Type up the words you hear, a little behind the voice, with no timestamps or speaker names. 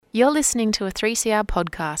You're listening to a 3CR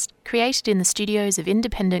podcast created in the studios of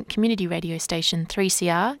independent community radio station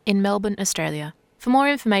 3CR in Melbourne, Australia. For more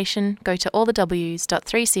information, go to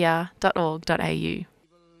allthews.3cr.org.au.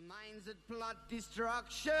 Minds that plot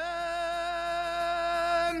destruction,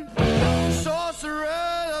 sorcerer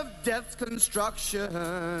of death's construction,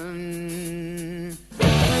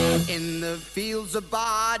 in the fields of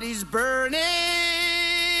bodies burning,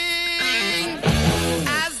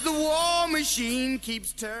 as the war machine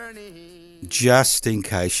keeps turning. Just in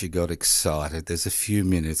case you got excited, there's a few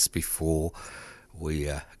minutes before we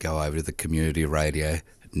go over to the Community Radio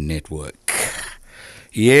Network.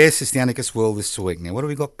 Yes, it's the Anarchist World this week. Now, what have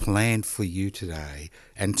we got planned for you today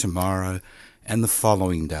and tomorrow and the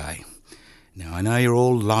following day? Now, I know you're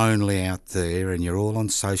all lonely out there and you're all on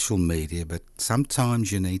social media, but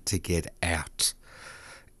sometimes you need to get out.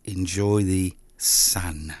 Enjoy the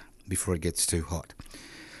sun before it gets too hot.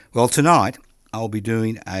 Well, tonight I'll be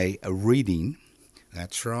doing a reading,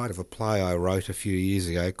 that's right, of a play I wrote a few years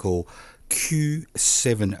ago called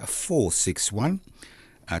Q7461,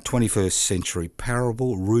 a 21st century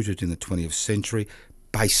parable rooted in the 20th century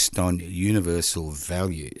based on universal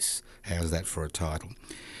values. How's that for a title?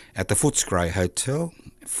 At the Footscray Hotel,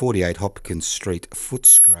 48 Hopkins Street,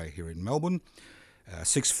 Footscray here in Melbourne,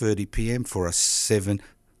 6:30pm for a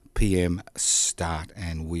 7pm start,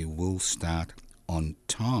 and we will start on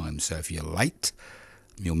time. So if you're late,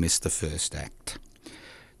 you'll miss the first act.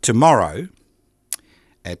 Tomorrow,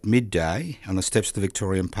 at midday, on the steps of the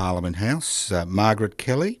Victorian Parliament House, Margaret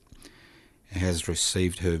Kelly has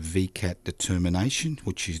received her VCAT determination,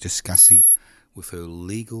 which she's discussing with her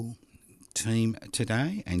legal team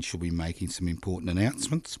today, and she'll be making some important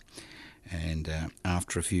announcements. And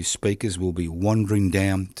after a few speakers, we'll be wandering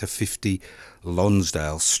down to 50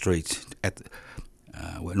 Lonsdale Street.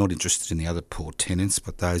 We're not interested in the other poor tenants,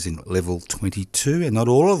 but those in level 22, and not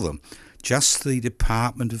all of them, just the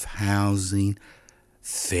Department of Housing,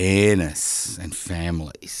 Fairness and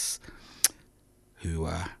Families, who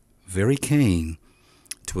are very keen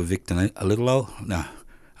to evict an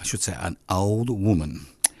old woman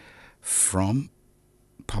from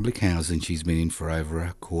public housing she's been in for over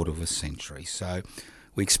a quarter of a century. So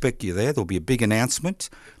we expect you there. There'll be a big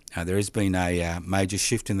announcement. There has been a major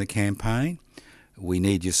shift in the campaign. We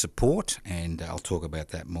need your support, and I'll talk about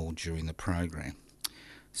that more during the program.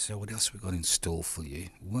 So what else have we got in store for you?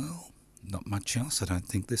 Well, not much else, I don't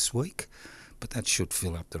think, this week, but that should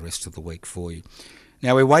fill up the rest of the week for you.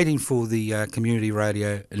 Now, we're waiting for the Community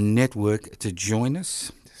Radio Network to join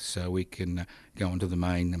us so we can go on to the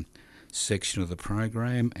main section of the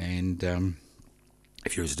program. And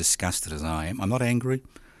if you're as disgusted as I am, I'm not angry,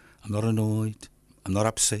 I'm not annoyed, I'm not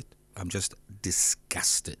upset, I'm just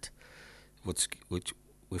disgusted with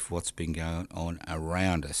what's been going on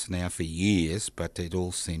around us now for years, but it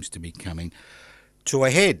all seems to be coming to a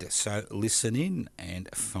head. So listen in and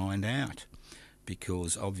find out,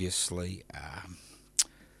 because obviously,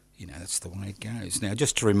 that's the way it goes. Now,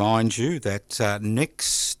 just to remind you that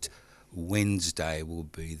next Wednesday will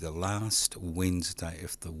be the last Wednesday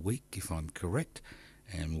of the week, if I'm correct,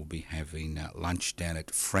 and we'll be having lunch down at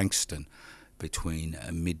Frankston between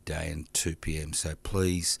midday and 2pm. So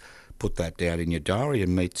please put that down in your diary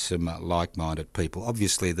and meet some like-minded people.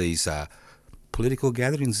 Obviously, these are political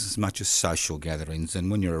gatherings as much as social gatherings, and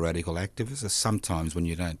when you're a radical activist, sometimes when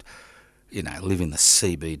you don't, live in the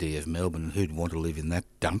CBD of Melbourne, who'd want to live in that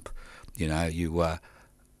dump? You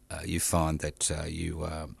find that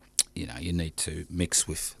you need to mix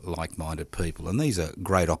with like-minded people, and these are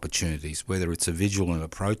great opportunities, whether it's a vigil and a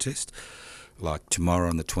protest, like tomorrow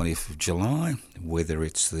on the 20th of July, whether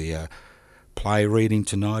it's the play reading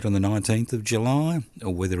tonight on the 19th of July,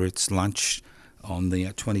 or whether it's lunch on the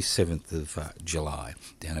 27th of July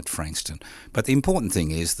down at Frankston. But the important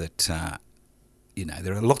thing is that,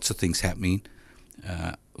 there are lots of things happening,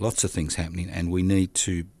 and we need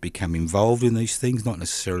to become involved in these things, not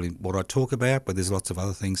necessarily what I talk about, but there's lots of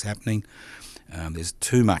other things happening. There's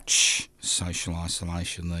too much social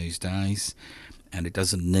isolation these days, and it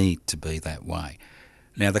doesn't need to be that way.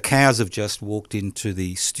 Now, the cows have just walked into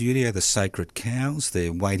the studio, the sacred cows.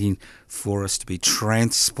 They're waiting for us to be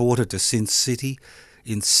transported to Sin City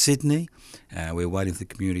in Sydney. We're waiting for the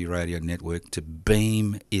Community Radio Network to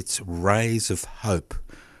beam its rays of hope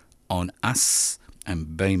on us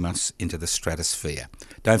and beam us into the stratosphere.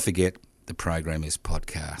 Don't forget, the program is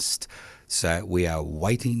podcast. So we are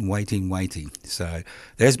waiting. So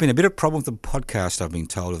there's been a bit of problem with the podcast, I've been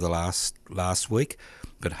told, of the last week,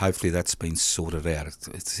 but hopefully that's been sorted out. It's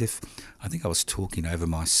as if I think I was talking over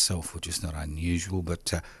myself, which is not unusual,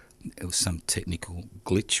 but it was some technical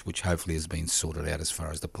glitch, which hopefully has been sorted out as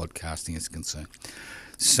far as the podcasting is concerned.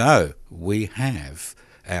 So we have,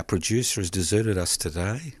 our producer has deserted us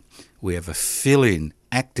today. We have a fill-in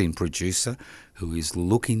acting producer who is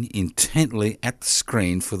looking intently at the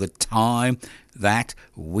screen for the time that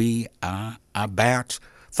we are about.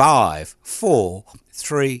 5, 4,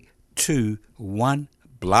 3, 2, 1,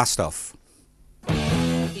 blast off.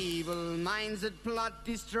 Evil minds that plot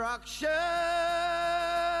destruction,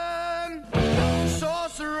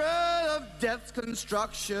 sorcerer of death's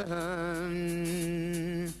construction,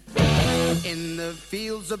 in the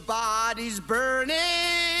fields of bodies burning,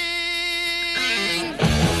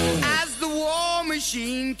 as the war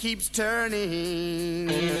machine keeps turning,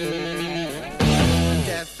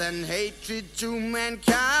 death and hatred to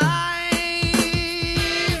mankind,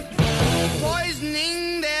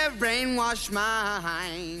 poisoning their brainwashed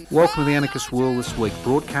mind. Welcome to the Anarchist World This Week,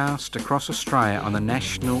 broadcast across Australia on the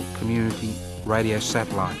National Community Radio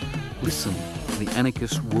Satellite. Listen to the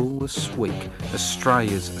Anarchist World This Week,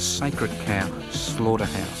 Australia's sacred cow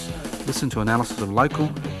slaughterhouse. Listen to analysis of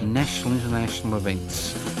local, national, international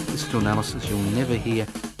events. Listen to analysis you'll never hear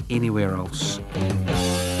anywhere else.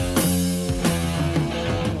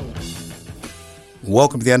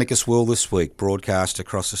 Welcome to the Anarchist World This Week, broadcast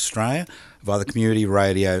across Australia via the Community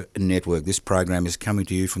Radio Network. This program is coming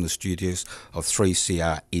to you from the studios of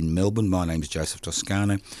 3CR in Melbourne. My name is Joseph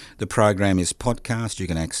Toscano. The program is podcast. You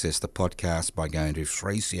can access the podcast by going to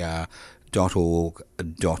 3cr.org.au.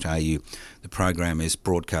 The program is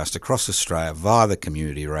broadcast across Australia via the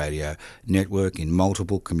Community Radio Network in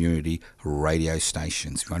multiple community radio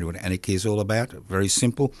stations. If you wonder what anarchy is all about, very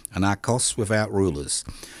simple. Anarchos without rulers.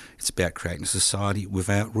 It's about creating a society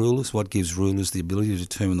without rulers. What gives rulers the ability to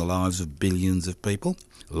determine the lives of billions of people,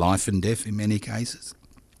 life and death in many cases.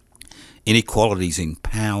 Inequalities in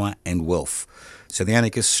power and wealth. So the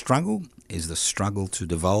anarchist struggle is the struggle to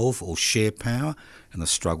devolve or share power, and the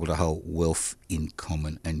struggle to hold wealth in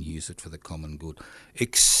common and use it for the common good.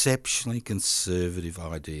 Exceptionally conservative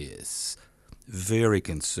ideas. Very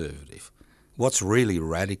conservative. What's really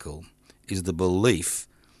radical is the belief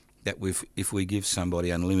that if we give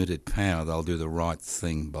somebody unlimited power, they'll do the right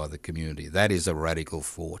thing by the community. That is a radical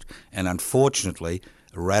thought. And unfortunately,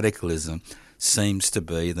 radicalism seems to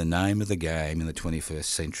be the name of the game in the 21st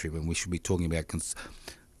century, when we should be talking about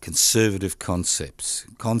conservative concepts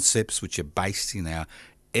which are based in our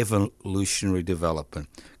evolutionary development,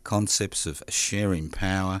 concepts of sharing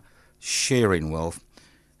power, sharing wealth,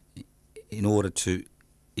 in order to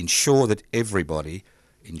ensure that everybody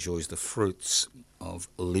enjoys the fruits of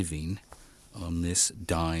living on this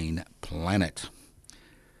dying planet.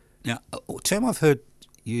 Now, a term I've heard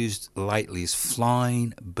used lately is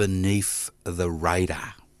flying beneath the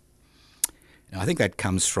radar. Now, I think that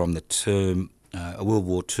comes from the term, a World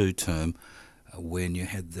War II term, when you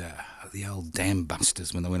had the old dam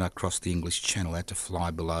busters, when they went across the English Channel, they had to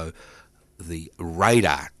fly below the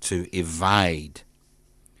radar to evade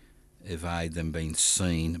them being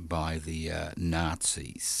seen by the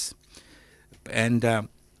Nazis. And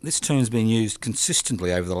this term's been used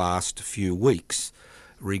consistently over the last few weeks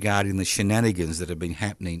regarding the shenanigans that have been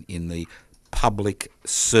happening in the public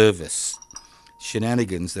service.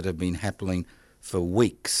 Shenanigans that have been happening for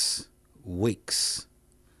weeks.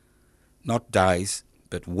 Not days,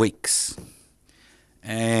 but weeks.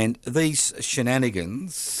 And these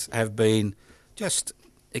shenanigans have been just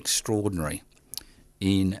extraordinary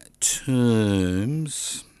in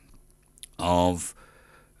terms of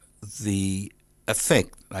the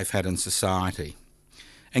effect they've had in society.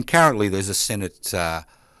 And currently there's a Senate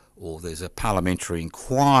or there's a parliamentary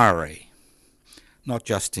inquiry, not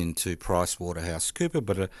just into PricewaterhouseCoopers,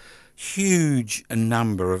 but a huge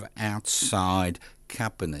number of outside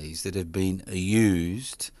companies that have been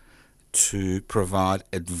used to provide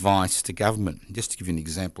advice to government. Just to give you an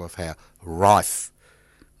example of how rife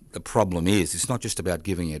the problem is, it's not just about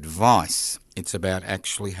giving advice, it's about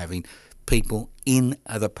actually having people in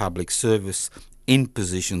the public service in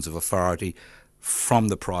positions of authority from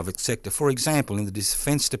the private sector. For example, in the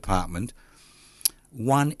Defence Department,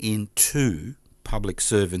 1 in 2 public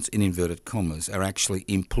servants, in inverted commas, are actually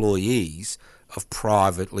employees of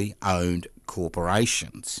privately owned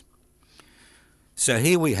corporations. So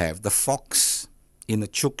here we have the fox in the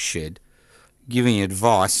chook shed giving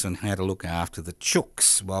advice on how to look after the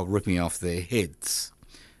chooks while ripping off their heads.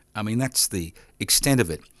 I mean, that's the extent of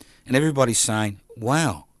it. And everybody's saying,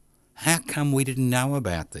 wow, how come we didn't know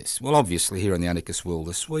about this? Well, obviously here in the Anarchist World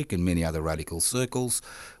This Week and many other radical circles,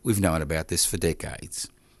 we've known about this for decades.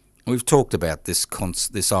 We've talked about this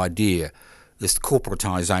idea, this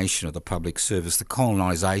corporatisation of the public service, the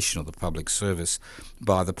colonisation of the public service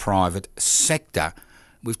by the private sector.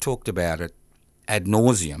 We've talked about it ad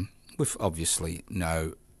nauseum, with obviously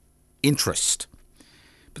no interest.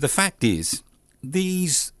 But the fact is,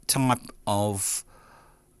 these type of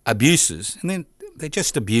abuses, and then they're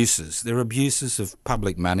just abuses. They're abuses of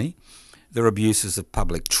public money. They're abuses of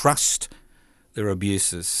public trust. They're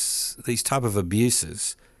abuses. These type of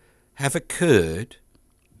abuses have occurred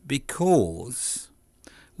because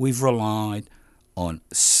we've relied on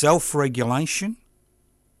self-regulation.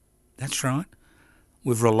 That's right.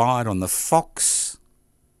 We've relied on the fox,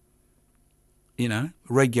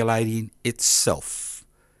 regulating itself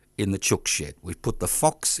in the chook shed. We've put the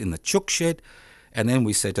fox in the chook shed, and then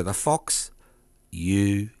we said to the fox,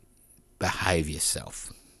 you behave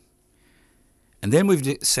yourself. And then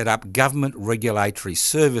we've set up government regulatory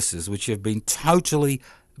services which have been totally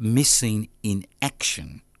missing in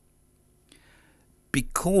action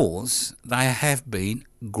because they have been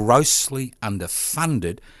grossly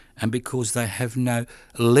underfunded and because they have no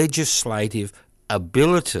legislative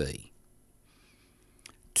ability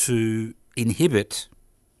to inhibit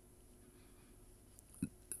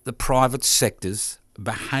the private sector's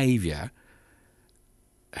behaviour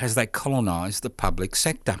as they colonise the public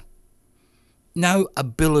sector. No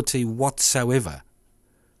ability whatsoever.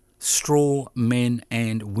 Straw men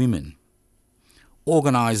and women.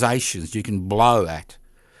 Organisations you can blow at,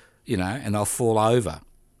 and they'll fall over.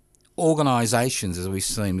 Organisations, as we've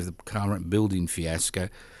seen with the current building fiasco,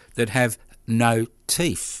 that have no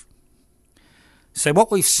teeth. So what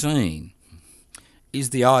we've seen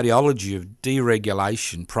is the ideology of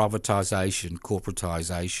deregulation, privatisation,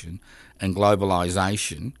 corporatisation and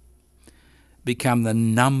globalisation become the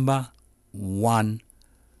number one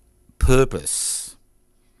purpose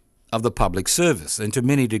of the public service. And to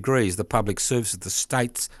many degrees, the public service at the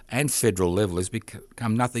states and federal level has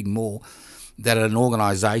become nothing more than an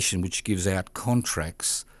organisation which gives out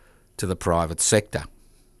contracts to the private sector.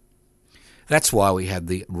 That's why we had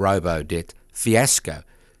the robo-debt fiasco,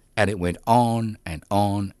 and it went on and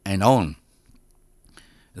on and on.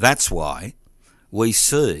 That's why we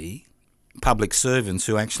see public servants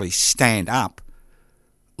who actually stand up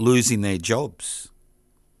losing their jobs,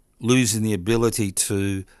 losing the ability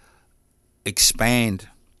to expand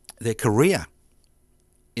their career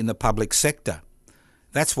in the public sector.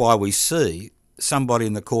 That's why we see somebody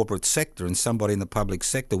in the corporate sector and somebody in the public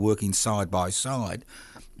sector working side by side,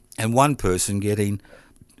 and one person getting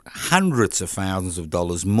hundreds of thousands of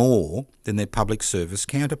dollars more than their public service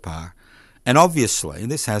counterpart. And obviously,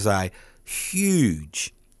 this has a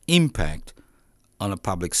huge impact on a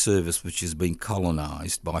public service which has been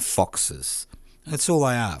colonised by foxes. That's all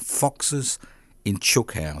they are, foxes in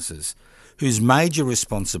chook houses, whose major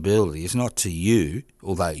responsibility is not to you,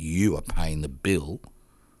 although you are paying the bill,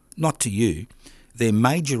 not to you. Their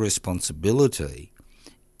major responsibility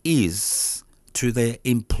is to their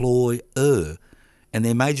employer, and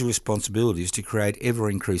their major responsibility is to create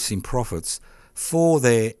ever-increasing profits for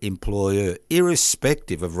their employer,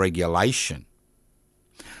 irrespective of regulation.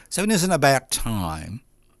 So it isn't about time.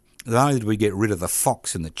 Not only did we get rid of the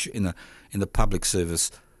fox in the public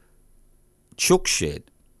service chook shed,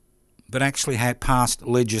 but actually had passed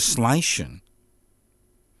legislation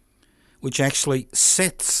which actually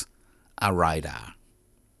sets a radar,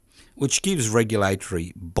 which gives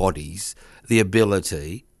regulatory bodies the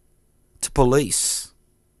ability to police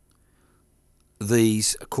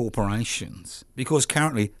these corporations, because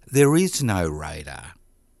currently there is no radar.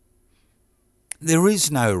 There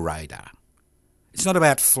is no radar. It's not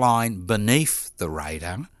about flying beneath the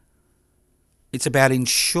radar. It's about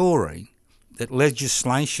ensuring that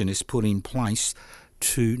legislation is put in place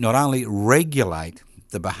to not only regulate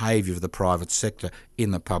the behaviour of the private sector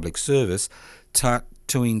in the public service,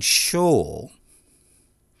 to ensure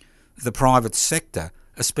the private sector,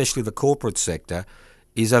 especially the corporate sector,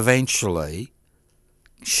 is eventually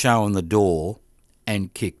shown the door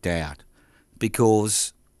and kicked out.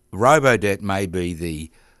 Because robo-debt may be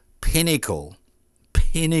the pinnacle,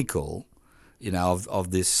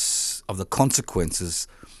 of the consequences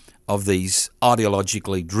of these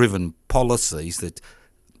ideologically driven policies that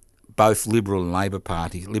both Liberal and Labor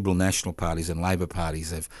parties, Liberal national parties and Labor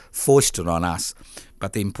parties have foisted on us.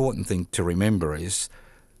 But the important thing to remember is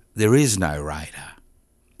there is no radar.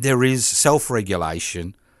 There is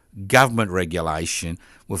self-regulation, government regulation,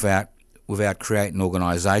 without creating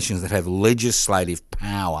organisations that have legislative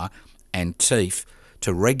power and teeth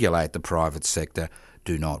to regulate the private sector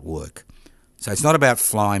do not work. So it's not about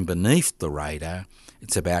flying beneath the radar,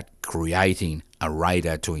 it's about creating a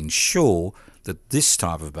radar to ensure that this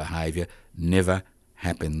type of behaviour never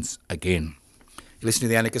happens again. You're listening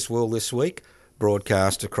to The Anarchist World This Week,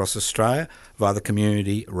 broadcast across Australia via the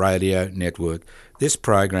Community Radio Network. This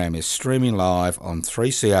program is streaming live on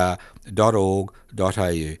 3cr.org.au.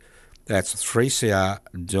 That's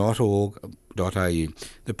 3cr.org.au.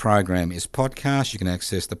 The program is podcast. You can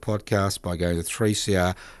access the podcast by going to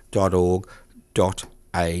 3cr.org.au.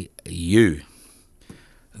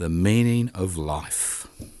 The meaning of life.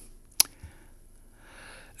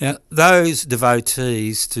 Now, those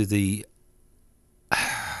devotees to the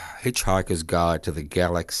Hitchhiker's Guide to the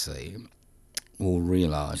Galaxy will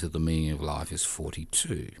realise that the meaning of life is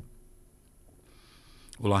 42.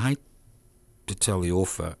 Well, I hate to tell the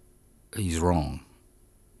author he's wrong.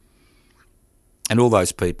 And all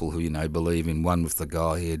those people who, believe in one with the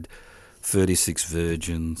Godhead, 36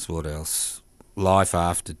 virgins, what else? Life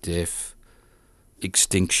after death,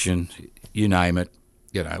 extinction, you name it.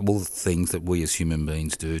 All the things that we as human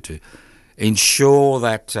beings do to ensure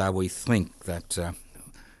that we think that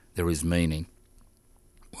there is meaning.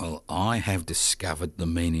 Well, I have discovered the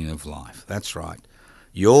meaning of life. That's right.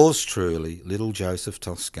 Yours truly, little Joseph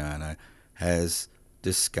Toscano, has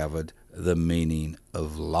discovered the meaning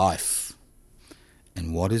of life.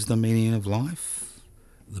 And what is the meaning of life?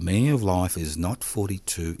 The meaning of life is not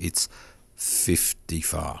 42, it's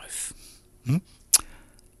 55.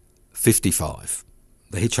 55.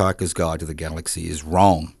 The Hitchhiker's Guide to the Galaxy is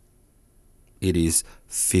wrong. It is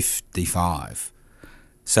 55.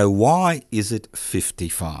 So why is it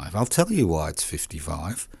 55? I'll tell you why it's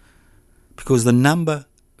 55. Because the number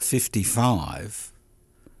 55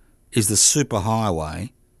 is the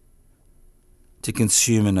superhighway to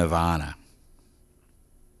consumer nirvana.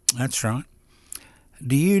 That's right.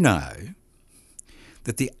 Do you know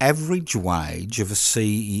that the average wage of a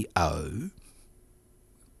CEO,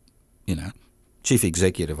 Chief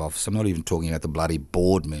Executive Officer, I'm not even talking about the bloody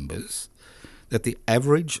board members, that the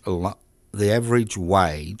average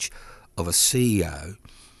wage of a CEO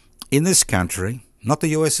in this country, not the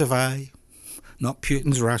US of A, not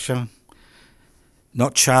Putin's Russia,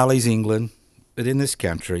 not Charlie's England, but in this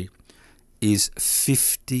country, is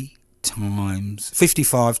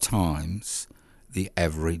 55 times the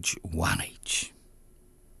average wage.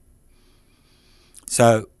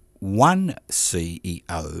 So one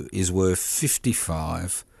CEO is worth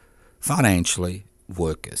 55 financially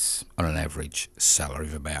workers on an average salary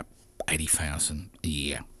of about $80,000 a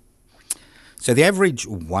year. So the average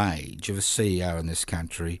wage of a CEO in this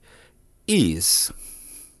country is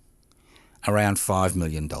around $5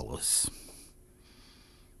 million.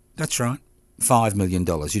 That's right, $5 million.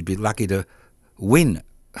 You'd be lucky to win.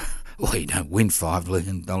 Well, you don't win $5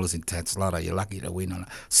 million in Tats Lotto. You're lucky to win on a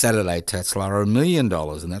Saturday Tats Lotto $1 million,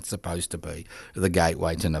 and that's supposed to be the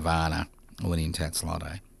gateway to nirvana, winning Tats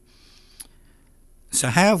Lotto. So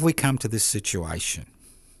how have we come to this situation?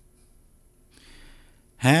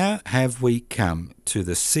 How have we come to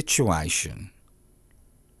the situation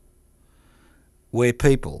where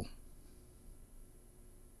people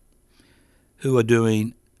who are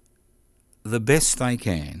doing the best they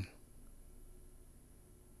can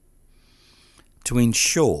to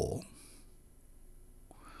ensure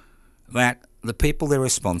that the people they're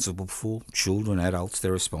responsible for, children, adults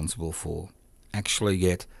they're responsible for, actually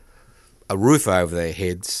get a roof over their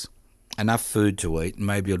heads, enough food to eat, and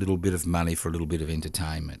maybe a little bit of money for a little bit of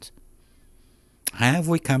entertainment? How have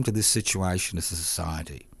we come to this situation as a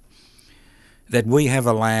society that we have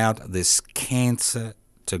allowed this cancer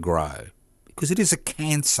to grow? Because it is a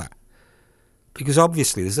cancer. Because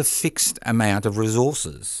obviously there's a fixed amount of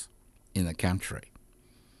resources in the country.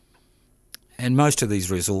 And most of these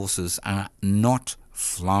resources are not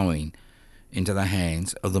flowing into the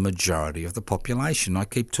hands of the majority of the population. I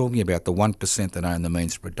keep talking about the 1% that own the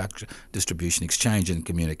means of production, distribution, exchange and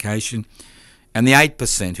communication, and the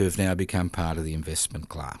 8% who have now become part of the investment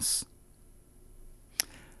class.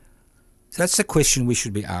 So that's the question we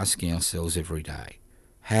should be asking ourselves every day.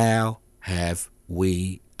 How have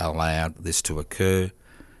we allowed this to occur?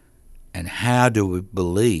 And how do we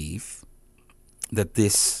believe that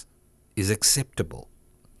this is acceptable?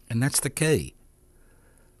 And that's the key.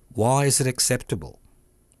 Why is it acceptable?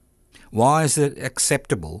 Why is it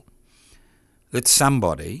acceptable that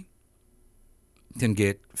somebody can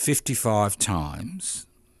get 55 times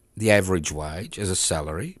the average wage as a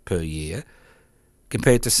salary per year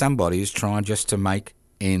compared to somebody who's trying just to make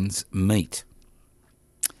ends meet?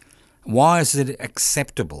 Why is it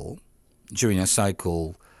acceptable during a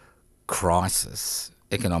so-called crisis,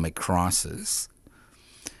 economic crisis,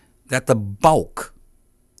 that the bulk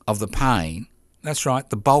of the pain, that's right,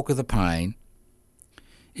 the bulk of the pain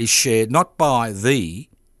is shared not by the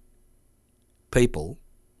people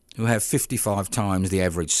who have 55 times the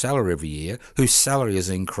average salary every year, whose salary has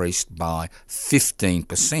increased by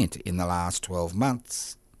 15% in the last 12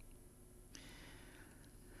 months,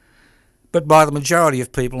 but by the majority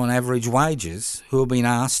of people on average wages who have been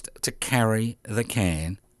asked to carry the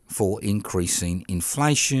can for increasing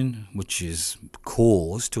inflation, which is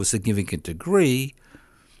caused to a significant degree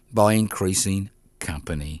by increasing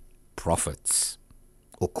company profits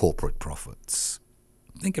or corporate profits.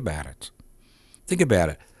 Think about it. Think about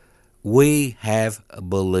it. We have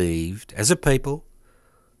believed, as a people,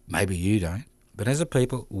 maybe you don't, but as a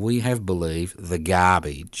people, we have believed the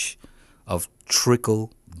garbage of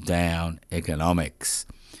trickle-down economics,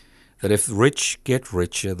 that if the rich get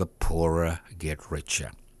richer, the poorer get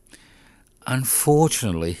richer.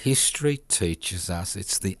 Unfortunately, history teaches us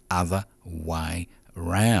it's the other way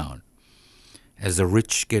round. As the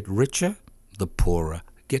rich get richer, the poorer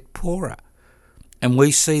get poorer. And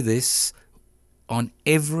we see this on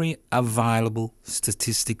every available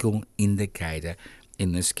statistical indicator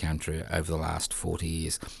in this country over the last 40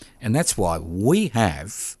 years. And that's why we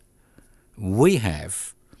have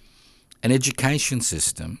an education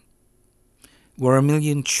system where 1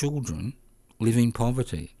 million children live in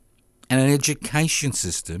poverty, and an education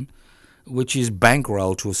system which is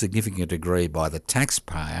bankrolled to a significant degree by the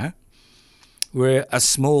taxpayer, where a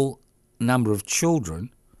small number of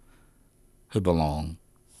children who belong,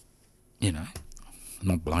 I'm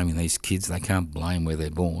not blaming these kids, they can't blame where they're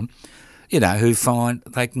born, who find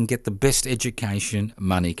they can get the best education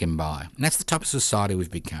money can buy. And that's the type of society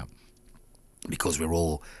we've become, because we're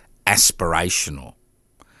all aspirational.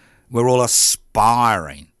 We're all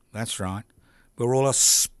aspiring. That's right. We're all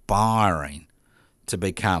aspiring to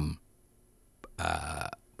become,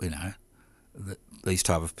 these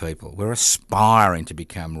type of people. We're aspiring to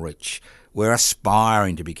become rich. We're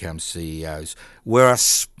aspiring to become CEOs. We're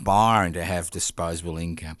aspiring to have disposable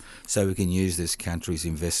income so we can use this country's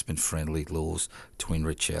investment-friendly laws to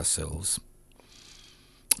enrich ourselves.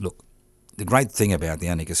 Look, the great thing about the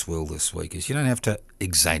Anarchist World this week is you don't have to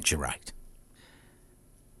exaggerate,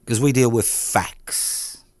 because we deal with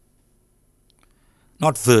facts.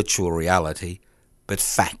 Not virtual reality, but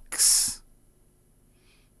facts.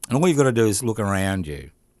 And all you've got to do is look around you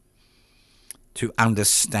to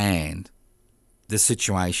understand the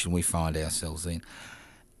situation we find ourselves in.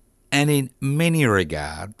 And in many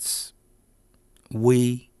regards,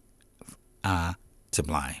 we are to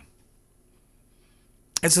blame.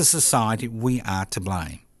 As a society, we are to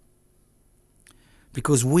blame,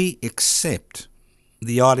 because we accept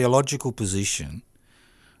the ideological position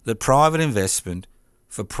that private investment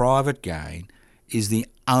for private gain is the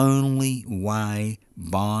only way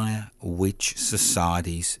by which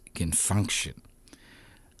societies can function.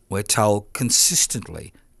 We're told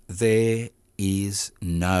consistently there is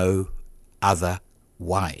no other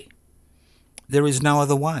way. There is no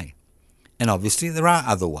other way. And obviously there are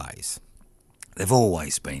other ways. There have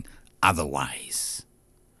always been other ways.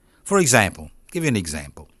 For example, give you an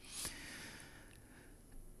example.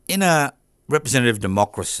 In a representative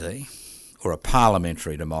democracy or a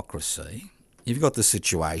parliamentary democracy, you've got the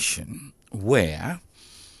situation where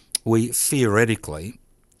we theoretically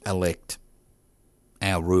elect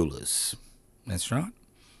our rulers. That's right.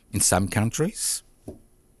 In some countries,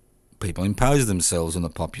 people impose themselves on the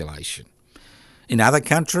population. In other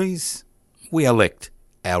countries, we elect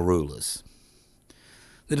our rulers.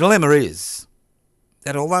 The dilemma is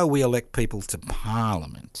that although we elect people to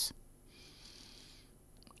Parliament,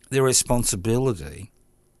 their responsibility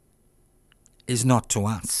is not to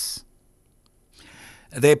us.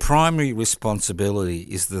 Their primary responsibility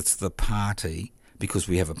is that the party, because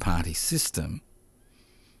we have a party system,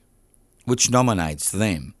 which nominates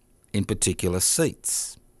them in particular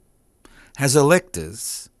seats. As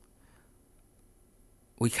electors,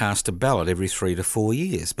 we cast a ballot every 3 to 4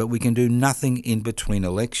 years, but we can do nothing in between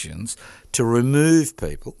elections to remove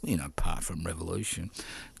people, apart from revolution,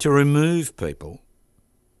 to remove people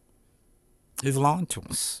who've lied to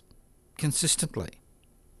us consistently.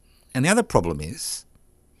 And the other problem is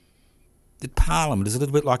that Parliament is a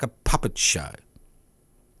little bit like a puppet show,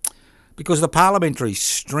 because the parliamentary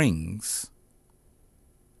strings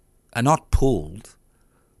are not pulled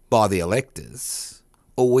by the electors,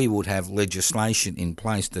 or we would have legislation in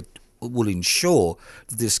place that would ensure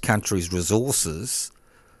that this country's resources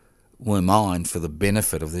were mined for the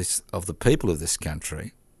benefit of the people of this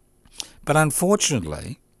country. But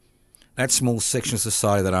unfortunately, that small section of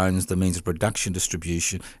society that owns the means of production,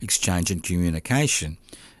 distribution, exchange and communication,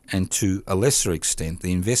 and to a lesser extent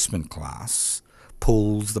the investment class,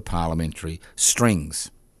 pulls the parliamentary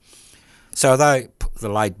strings. So though the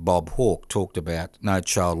late Bob Hawke talked about no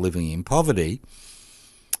child living in poverty,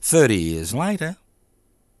 30 years later,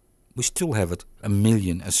 we still have 1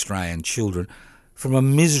 million Australian children from a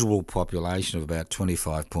miserable population of about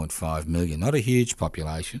 25.5 million. Not a huge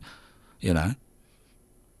population,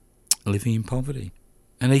 living in poverty.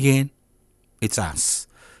 And again, it's us.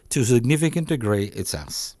 To a significant degree, it's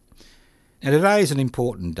us. Now, today is an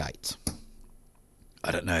important date.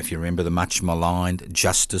 I don't know if you remember the much maligned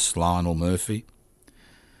Justice Lionel Murphy,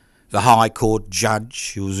 the High Court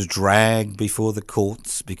judge who was dragged before the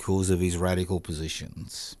courts because of his radical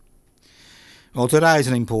positions. Well, today is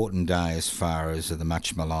an important day as far as the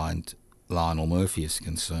much maligned Lionel Murphy is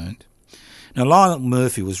concerned. Now, Lionel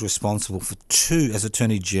Murphy was responsible for as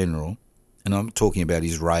Attorney General, and I'm talking about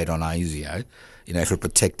his raid on ASIO, for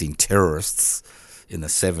protecting terrorists in the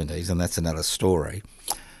 70s, and that's another story.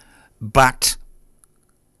 But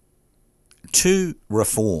 2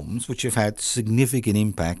 reforms which have had significant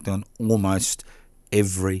impact on almost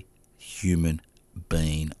every human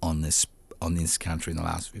being on this country in the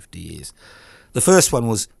last 50 years. The first one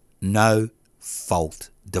was no-fault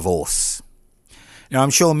divorce. Now, I'm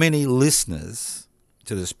sure many listeners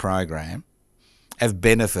to this program have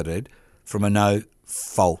benefited from a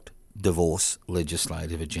no-fault divorce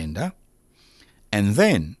legislative agenda. And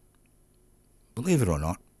then, believe it or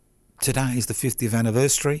not, today is the 50th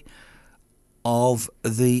anniversary of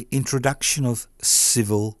the introduction of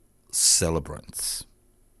civil celebrants.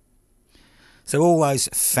 So all those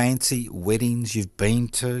fancy weddings you've been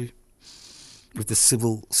to with the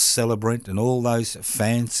civil celebrant and all those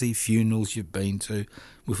fancy funerals you've been to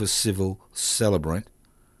with a civil celebrant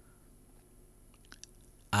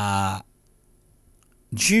are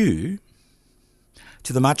due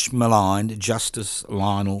to the much maligned Justice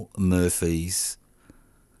Lionel Murphy's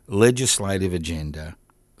legislative agenda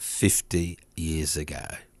 50 years ago.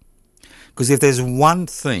 Because if there's one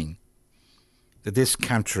thing that this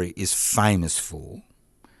country is famous for,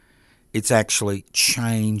 it's actually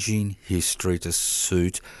changing history to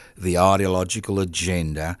suit the ideological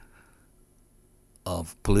agenda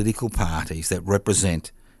of political parties that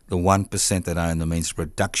represent the 1% that own the means of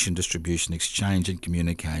production, distribution, exchange and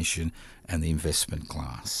communication and the investment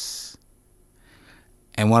class.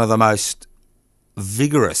 And one of the most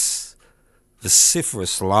vigorous,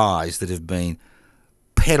 vociferous lies that have been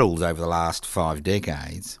peddled over the last 5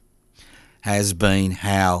 decades has been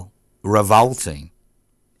how revolting,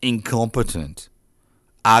 incompetent,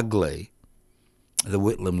 ugly the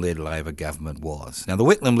Whitlam-led Labor government was. Now, the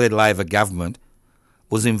Whitlam-led Labor government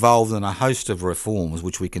was involved in a host of reforms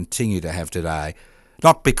which we continue to have today,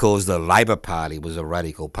 not because the Labor Party was a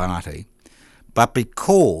radical party, but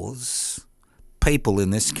because people in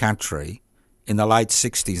this country in the late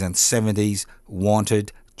 60s and 70s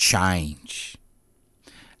wanted change.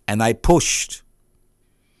 And they pushed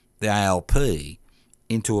the ALP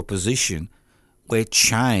into a position where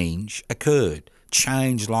change occurred.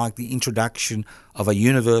 Change like the introduction of a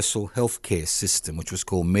universal healthcare system, which was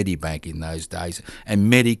called Medibank in those days,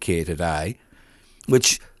 and Medicare today,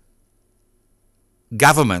 which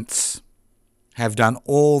governments have done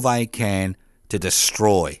all they can to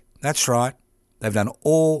destroy. That's right. They've done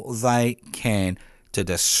all they can to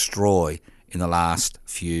destroy in the last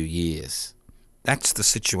few years. That's the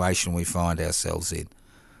situation we find ourselves in.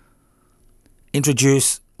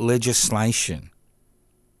 Introduce legislation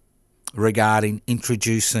regarding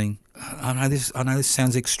introducing, I know this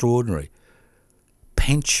sounds extraordinary,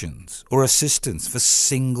 pensions or assistance for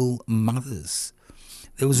single mothers.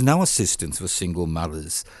 There was no assistance for single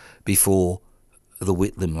mothers before the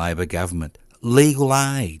Whitlam Labor government. Legal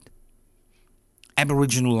aid,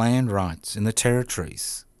 Aboriginal land rights in the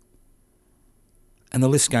territories. And the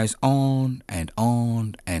list goes on and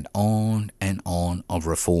on and on and on of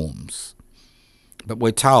reforms. But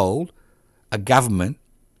we're told a government,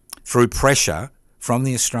 through pressure from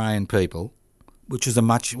the Australian people, which was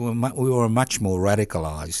we were a much more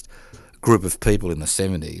radicalised group of people in the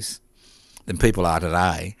 70s than people are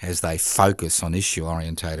today as they focus on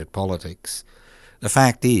issue-orientated politics. The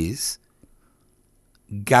fact is,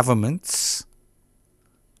 governments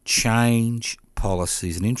change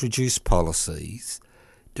policies and introduce policies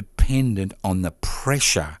dependent on the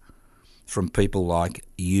pressure from people like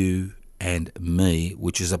you and me,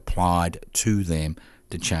 which is applied to them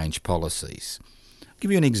to change policies. I'll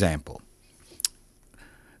give you an example.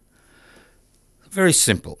 Very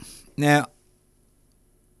simple. Now,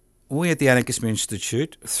 we at the Anarchist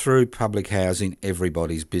Institute, through Public Housing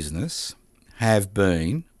Everybody's Business, have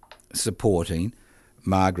been supporting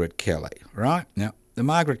Margaret Kelly, right? Now, the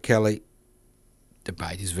Margaret Kelly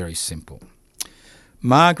debate is very simple.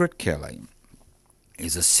 Margaret Kelly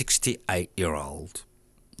is a 68-year-old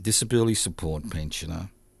disability support pensioner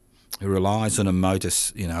who relies on a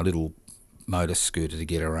little motor scooter to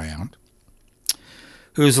get around,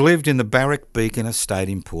 who has lived in the Barrack Beacon estate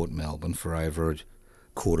in Port Melbourne for over a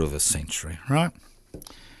quarter of a century, right?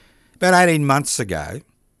 About 18 months ago,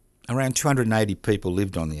 around 280 people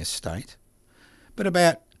lived on the estate. But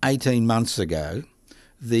about 18 months ago,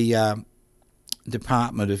 the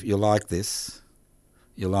Department of, the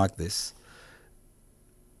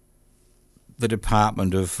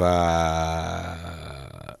Department of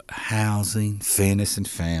Housing, Fairness and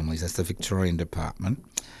Families, that's the Victorian Department,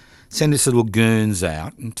 sent its little goons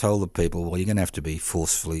out and told the people, well, you're going to have to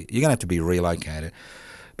be relocated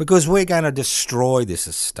because we're going to destroy this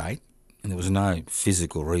estate. And there was no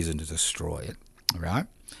physical reason to destroy it, right?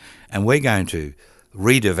 And we're going to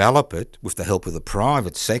redevelop it with the help of the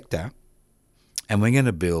private sector, and we're going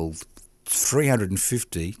to build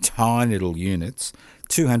 350 tiny little units.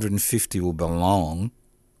 250 will belong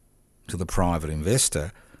to the private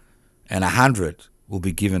investor, and 100 will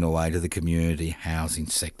be given away to the community housing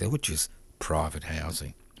sector, which is private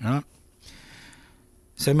housing, right?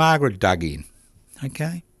 So Margaret dug in,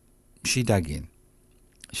 okay? She dug in.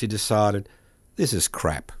 She decided, this is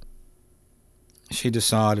crap. She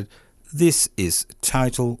decided, this is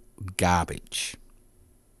total garbage.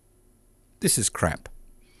 This is crap.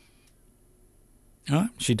 All right?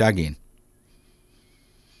 She dug in.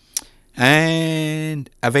 And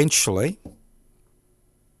eventually,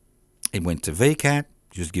 it went to VCAT.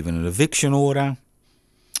 She was given an eviction order.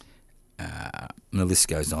 And the list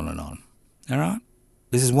goes on and on. All right?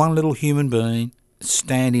 This is one little human being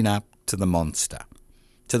standing up to the monster,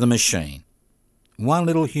 to the machine. One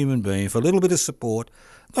little human being for a little bit of support.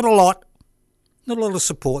 Not a lot of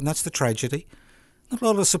support, and that's the tragedy. Not a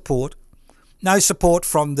lot of support. No support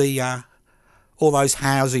from the all those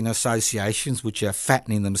housing associations which are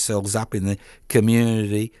fattening themselves up in the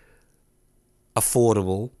community,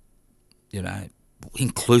 affordable,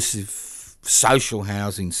 inclusive social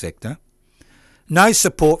housing sector. No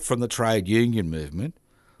support from the trade union movement.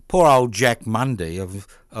 Poor old Jack Mundy of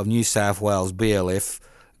New South Wales BLF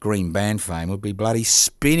Green Band fame would be bloody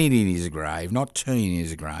spinning in his grave, not turning in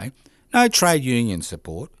his grave. No trade union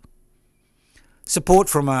support. Support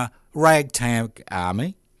from a ragtag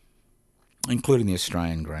army, including the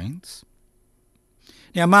Australian Greens.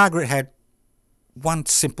 Now, Margaret had one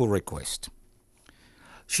simple request.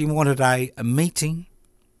 She wanted a meeting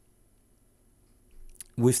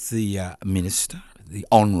with the minister, the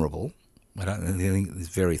Honourable. I don't think this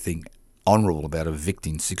very thing honourable about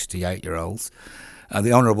evicting 68-year-olds.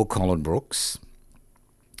 The Honourable Colin Brooks,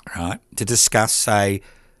 right, to discuss a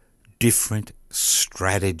different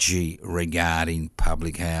strategy regarding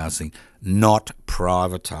public housing, not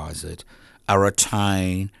privatise it, a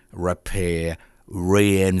retain, repair,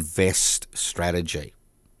 reinvest strategy.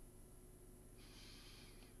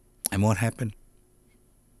 And what happened?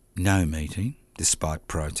 No meeting, despite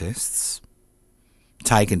protests.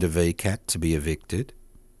 Taken to VCAT to be evicted.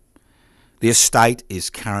 The estate is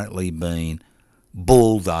currently being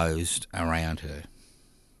bulldozed around her.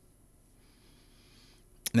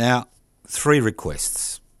 Now, 3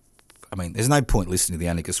 requests. I mean, there's no point listening to the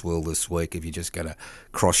Anarchist World this week if you're just going to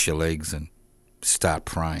cross your legs and start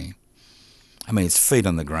praying. I mean, it's feet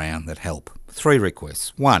on the ground that help. 3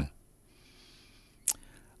 requests. 1,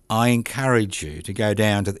 I encourage you to go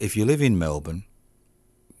down to, if you live in Melbourne,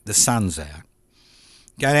 the sun's out,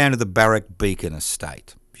 go down to the Barrack Beacon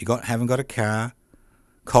estate. If you haven't got a car,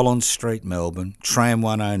 Collins Street, Melbourne, tram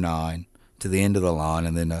 109 to the end of the line,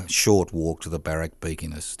 and then a short walk to the Barrack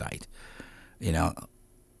Beacon estate.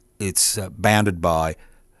 It's bounded by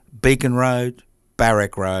Beacon Road,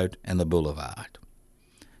 Barrack Road and the Boulevard.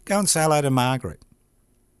 Go and say hello to Margaret.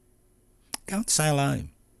 Go and say hello.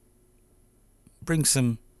 Bring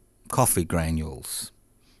some coffee granules,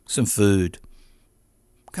 some food.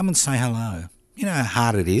 Come and say hello. You know how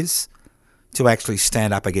hard it is to actually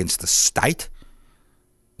stand up against the state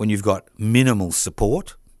when you've got minimal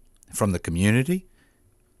support from the community,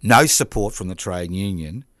 no support from the trade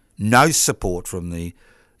union, no support from the,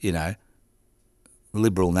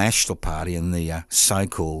 Liberal National Party and the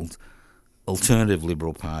so-called Alternative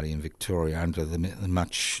Liberal Party in Victoria under the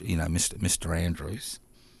much, Mr. Andrews.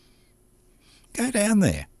 Go down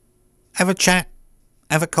there, have a chat,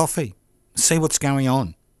 have a coffee, see what's going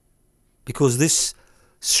on, because this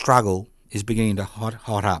struggle is beginning to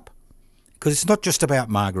hot up. Because it's not just about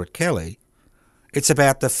Margaret Kelly, it's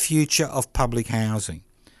about the future of public housing.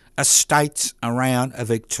 Estates around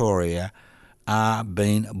Victoria are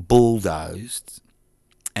being bulldozed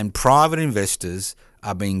and private investors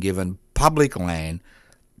are being given public land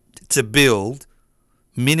to build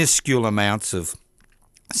minuscule amounts of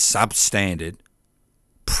substandard,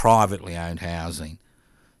 privately owned housing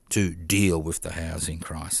to deal with the housing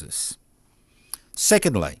crisis.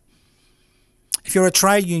 Secondly, if you're a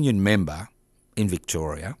trade union member in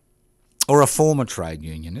Victoria, or a former trade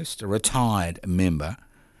unionist, a retired member,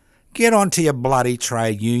 get onto your bloody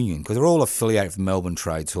trade union, because they're all affiliated with Melbourne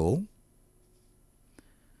Trades Hall.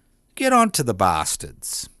 Get onto the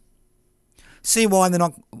bastards. See why they're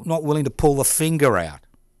not willing to pull the finger out.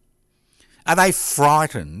 Are they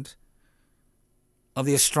frightened of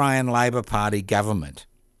the Australian Labor Party government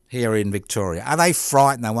here in Victoria? Are they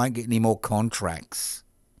frightened they won't get any more contracts?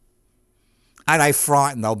 Are they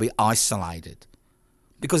frightened they'll be isolated?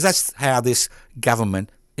 Because that's how this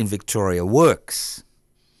government in Victoria works.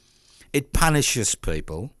 It punishes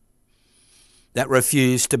people that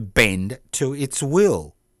refuse to bend to its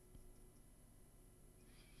will.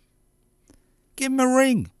 Give them a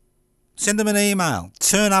ring. Send them an email.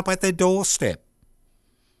 Turn up at their doorstep.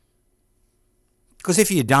 Because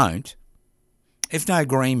if you don't, if no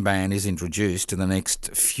green ban is introduced in the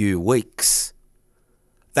next few weeks,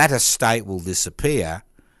 that estate will disappear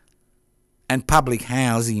and public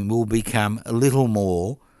housing will become a little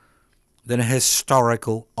more than a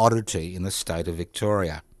historical oddity in the state of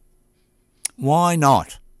Victoria. Why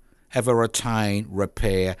not have a retain,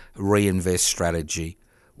 repair, reinvest strategy?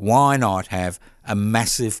 Why not have a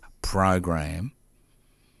massive program,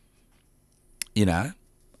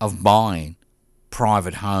 of buying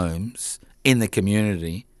private homes in the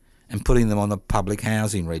community and putting them on the public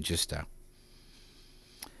housing register?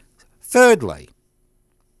 Thirdly,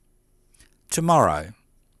 tomorrow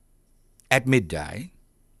at midday,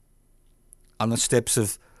 on the steps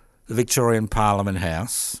of the Victorian Parliament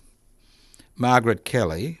House, Margaret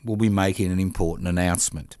Kelly will be making an important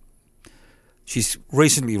announcement. She's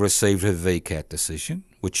recently received her VCAT decision,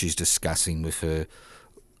 which she's discussing with her,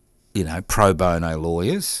 pro bono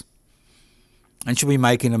lawyers. And she'll be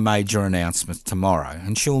making a major announcement tomorrow,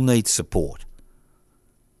 and she'll need support.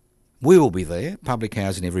 We will be there. Public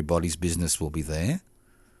Housing Everybody's Business will be there.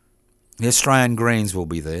 The Australian Greens will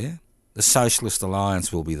be there. The Socialist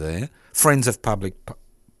Alliance will be there. Friends of Public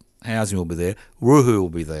Housing will be there. Ruhu will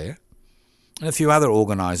be there. And a few other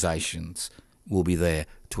organisations will be there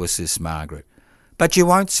to assist Margaret. But you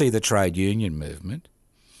won't see the trade union movement.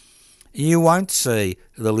 You won't see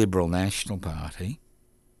the Liberal National Party.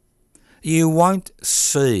 You won't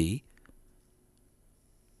see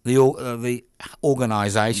the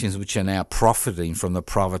organisations which are now profiting from the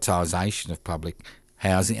privatisation of public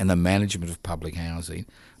housing and the management of public housing,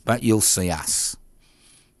 but you'll see us.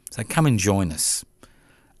 So come and join us.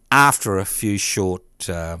 After a few short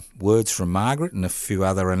words from Margaret and a few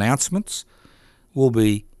other announcements, we'll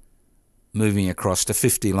be moving across to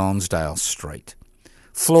 50 Lonsdale Street.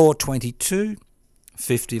 Floor 22,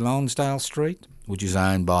 50 Lonsdale Street, which is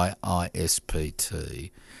owned by ISPT,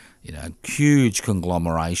 huge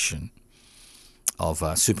conglomeration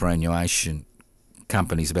of superannuation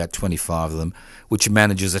companies, about 25 of them, which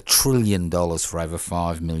manages $1 trillion for over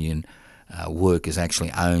 5 million workers,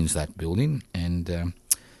 actually owns that building. And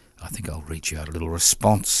I think I'll read you out a little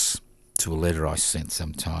response to a letter I sent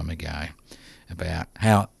some time ago about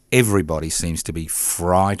how everybody seems to be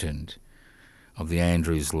frightened of the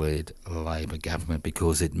Andrews-led Labor government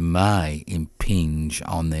because it may impinge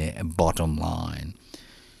on their bottom line,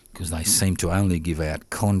 because they seem to only give out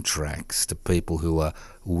contracts to people who are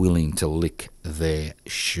willing to lick their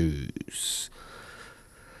shoes.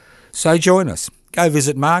 So join us. Go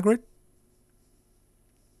visit Margaret.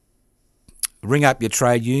 Ring up your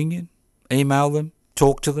trade union. Email them.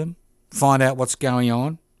 Talk to them. Find out what's going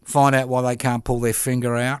on. Find out why they can't pull their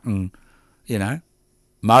finger out and,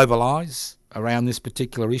 mobilise around this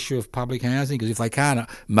particular issue of public housing. Because if they can't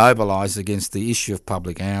mobilise against the issue of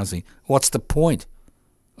public housing, what's the point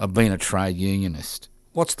of being a trade unionist?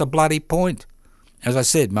 What's the bloody point? As I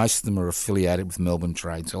said, most of them are affiliated with Melbourne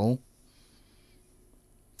Trades Hall.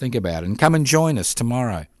 Think about it. And come and join us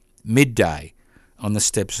tomorrow, midday, on the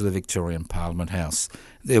steps of the Victorian Parliament House.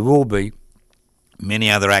 There will be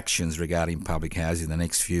many other actions regarding public housing in the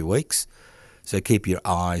next few weeks, so keep your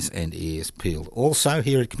eyes and ears peeled. Also,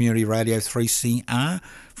 here at Community Radio 3CR,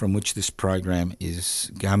 from which this program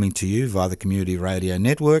is coming to you via the Community Radio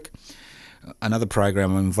Network, another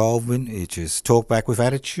program I'm involved in, which is Talk Back with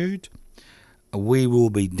Attitude. We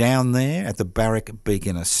will be down there at the Barrack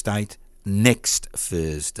Beacon Estate next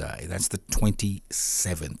Thursday. That's the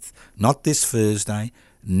 27th. Not this Thursday,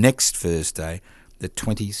 next Thursday, the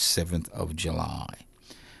 27th of July.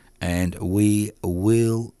 And we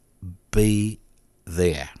will be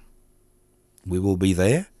there. We will be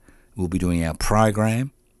there. We'll be doing our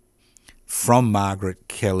program from Margaret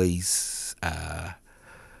Kelly's,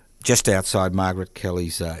 just outside Margaret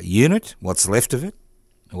Kelly's unit, what's left of it,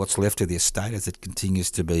 what's left of the estate as it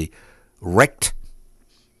continues to be wrecked.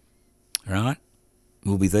 Right?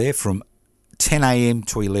 We'll be there from 10 a.m.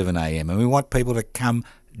 to 11 a.m. And we want people to come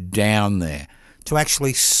down there to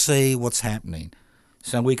actually see what's happening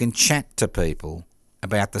so we can chat to people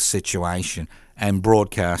about the situation and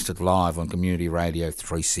broadcast it live on Community Radio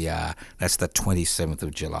 3CR. That's the 27th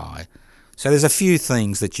of July. So there's a few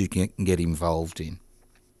things that you can get involved in.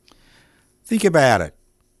 Think about it.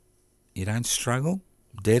 You don't struggle,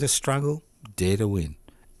 dare to struggle, dare to win.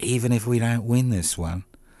 Even if we don't win this one,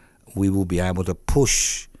 we will be able to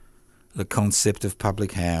push the concept of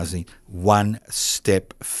public housing one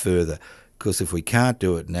step further. Because if we can't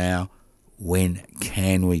do it now, when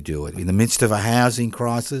can we do it? In the midst of a housing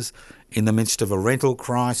crisis, in the midst of a rental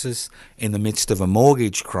crisis, in the midst of a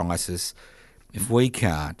mortgage crisis, if we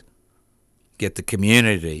can't get the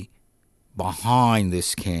community behind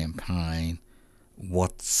this campaign,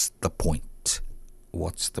 what's the point?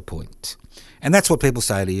 What's the point? And that's what people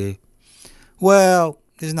say to you. Well,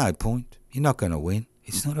 there's no point. You're not going to win.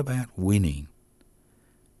 It's not about winning.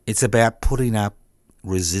 It's about putting up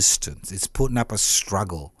resistance. It's putting up a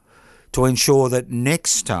struggle to ensure that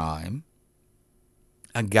next time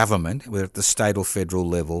a government, whether at the state or federal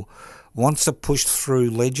level, wants to push through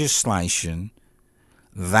legislation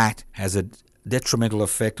that has a detrimental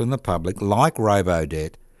effect on the public, like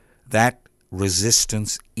robo-debt, that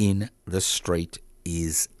resistance in the street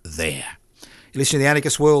is there. You listen to The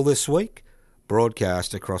Anarchist World this week,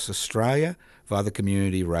 broadcast across Australia via the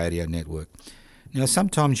Community Radio Network. Now,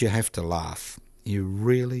 sometimes you have to laugh. You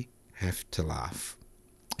really have to laugh.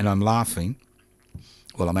 And I'm laughing,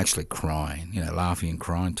 well, I'm actually crying, laughing and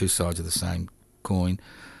crying, two sides of the same coin,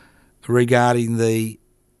 regarding the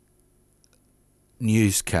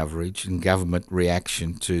news coverage and government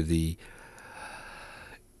reaction to the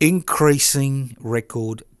increasing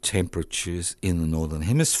record temperatures in the Northern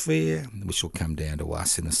Hemisphere, which will come down to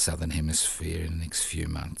us in the Southern Hemisphere in the next few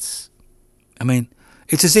months. I mean,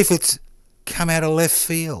 it's as if it's come out of left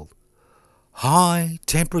field. High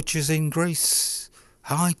temperatures in Greece,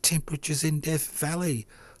 high temperatures in Death Valley,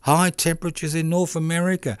 high temperatures in North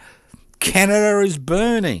America. Canada is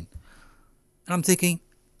burning. And I'm thinking,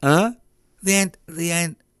 the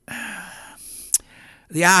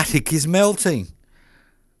Arctic is melting.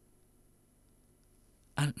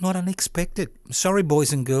 Not unexpected. Sorry,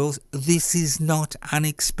 boys and girls, this is not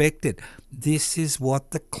unexpected. This is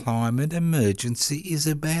what the climate emergency is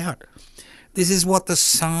about. This is what the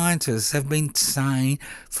scientists have been saying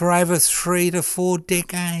for over 3 to 4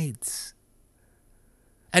 decades.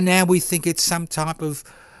 And now we think it's some type of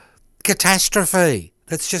catastrophe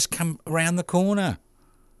that's just come around the corner.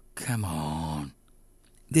 Come on.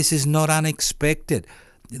 This is not unexpected.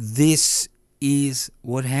 This is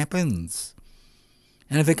what happens.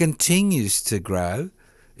 And if it continues to grow,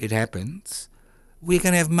 it happens, we're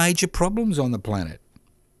going to have major problems on the planet.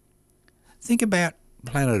 Think about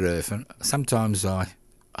planet Earth, and sometimes I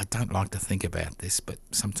don't like to think about this, but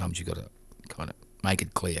sometimes you've got to kind of make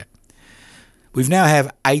it clear. We've now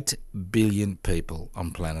have 8 billion people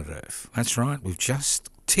on planet Earth. That's right, we've just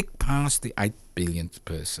ticked past the 8 billionth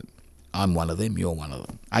person. I'm one of them, you're one of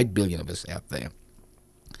them. 8 billion of us out there.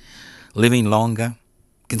 Living longer,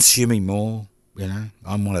 consuming more,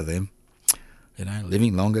 I'm one of them.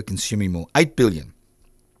 Living longer, consuming more. 8 billion.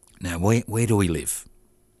 Now, where do we live?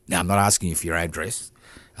 Now, I'm not asking you for your address.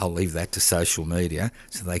 I'll leave that to social media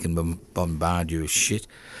so they can bombard you with shit.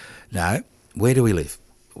 No, where do we live?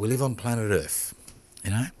 We live on planet Earth,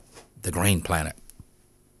 the green planet.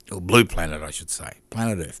 Or blue planet, I should say.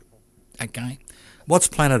 Planet Earth. Okay? What's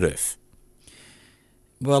planet Earth?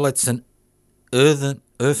 Well, it's an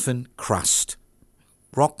earthen crust.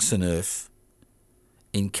 Rocks and earth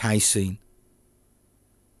encasing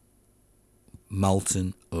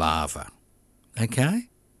molten lava. Okay?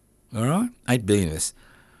 All right? 8 billion of us.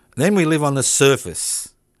 Then we live on the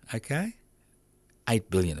surface. Okay? 8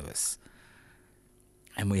 billion of us.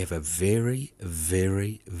 And we have a very,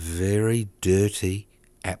 very, very dirty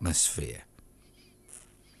atmosphere.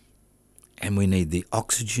 And we need the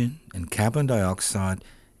oxygen and carbon dioxide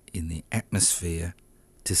in the atmosphere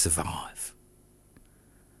to survive.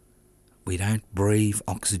 We don't breathe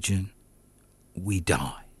oxygen, we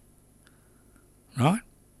die. Right?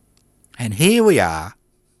 And here we are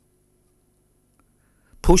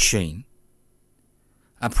pushing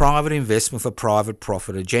a private investment for private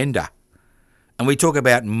profit agenda. And we talk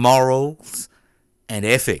about morals and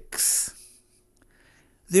ethics.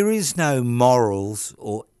 There is no morals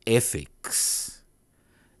or ethics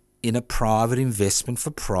in a private investment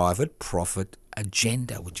for private profit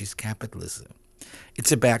agenda, which is capitalism.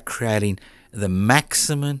 It's about creating the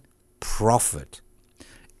maximum profit,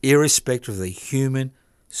 irrespective of the human,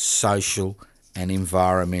 social and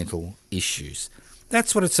environmental issues.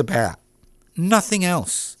 That's what it's about. Nothing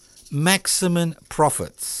else. Maximum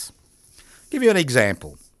profits. Give you an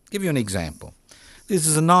example. This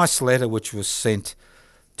is a nice letter which was sent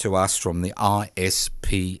to us from the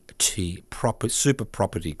ISPT Super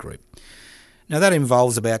Property Group. Now that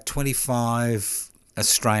involves about 25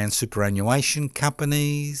 Australian superannuation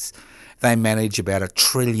companies. They manage about $1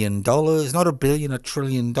 trillion, not a billion, $1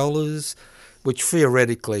 trillion, which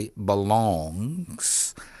theoretically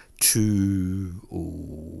belongs to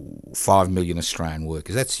 5 million Australian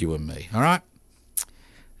workers. That's you and me, all right?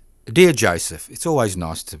 Dear Joseph, it's always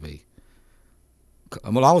nice to be...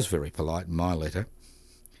 Well, I was very polite in my letter.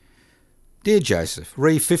 Dear Joseph,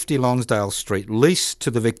 re 50 Lonsdale Street, leased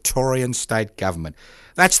to the Victorian State Government.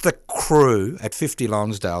 That's the crew at 50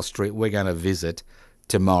 Lonsdale Street we're going to visit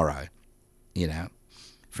tomorrow,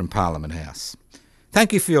 from Parliament House.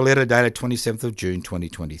 Thank you for your letter dated 27th of June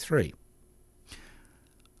 2023.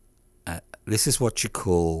 This is what you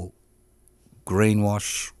call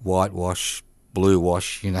greenwash, whitewash, blue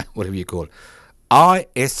wash, whatever you call it.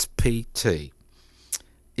 ISPT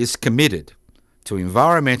is committed to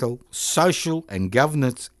environmental, social and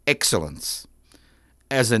governance excellence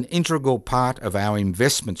as an integral part of our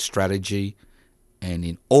investment strategy and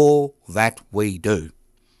in all that we do.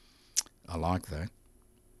 I like that.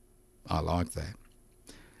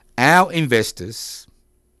 Our investors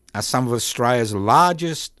are some of Australia's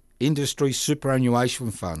largest industry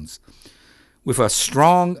superannuation funds, with a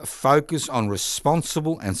strong focus on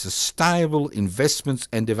responsible and sustainable investments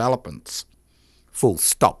and developments. Full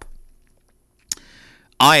stop.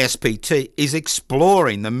 ISPT is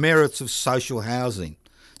exploring the merits of social housing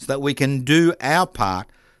so that we can do our part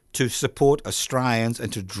to support Australians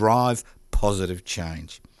and to drive positive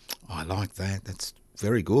change. I like that. That's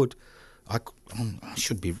very good. I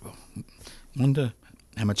should be... wonder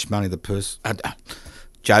how much money the person...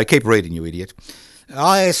 Joe, keep reading, you idiot.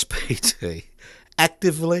 ISPT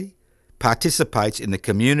actively participates in the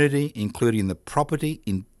community, including the Property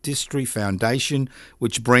Industry Foundation,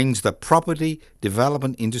 which brings the property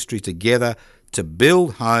development industry together to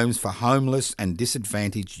build homes for homeless and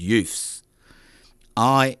disadvantaged youths.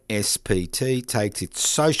 ISPT takes its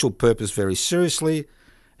social purpose very seriously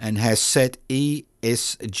and has set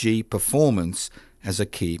ESG performance as a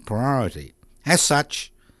key priority. As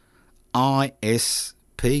such,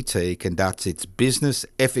 ISPT conducts its business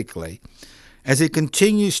ethically as it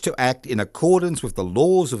continues to act in accordance with the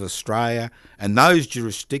laws of Australia and those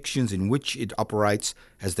jurisdictions in which it operates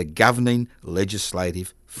as the governing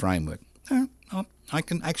legislative framework. I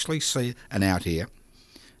can actually see an out here.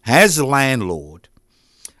 As landlord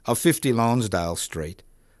of 50 Lonsdale Street,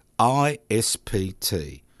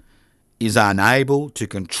 ISPT is unable to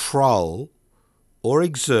control or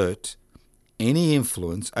exert any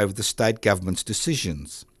influence over the state government's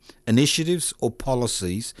decisions, initiatives or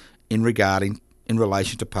policies in relation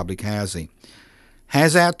to public housing.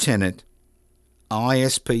 ISPT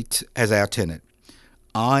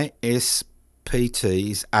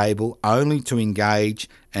is able only to engage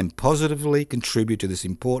and positively contribute to this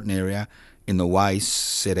important area in the ways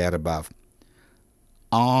set out above.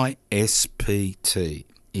 ISPT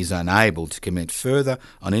is unable to comment further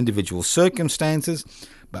on individual circumstances,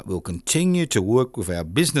 but will continue to work with our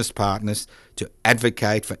business partners to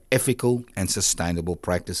advocate for ethical and sustainable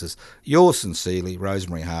practices. Yours sincerely,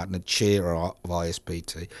 Rosemary Hartnett, Chair of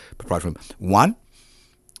ISPT. One,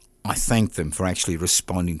 I thank them for actually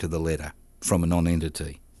responding to the letter from a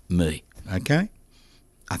non-entity, me, okay?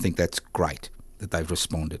 I think that's great that they've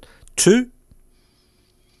responded. Two,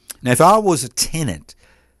 now if I was a tenant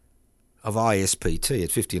of ISPT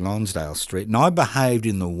at 50 Lonsdale Street and I behaved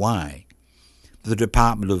in the way the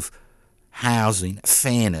Department of Housing,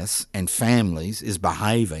 Fairness and Families is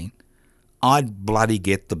behaving, I'd bloody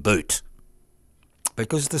get the boot.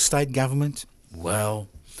 Because the state government, well,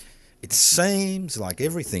 it seems like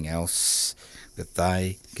everything else that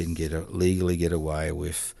they can legally get away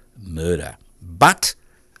with murder. But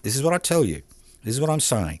this is what I tell you. This is what I'm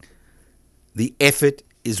saying. The effort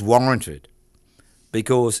is warranted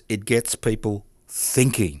because it gets people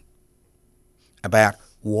thinking about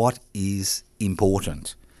what is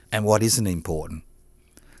important and what isn't important.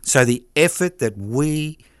 So the effort that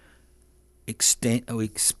we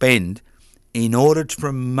expend in order to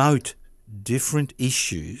promote different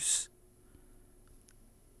issues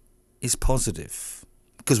is positive.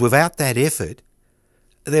 Because without that effort,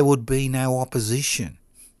 there would be no opposition.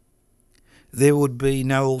 There would be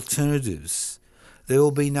no alternatives. There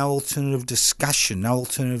will be no alternative discussion, no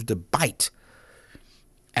alternative debate.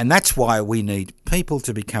 And that's why we need people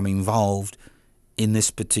to become involved in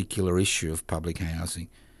this particular issue of public housing,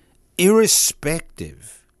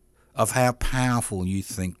 irrespective of how powerful you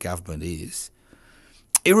think government is,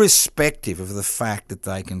 irrespective of the fact that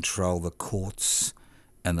they control the courts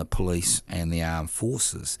and the police and the armed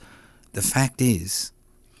forces. The fact is,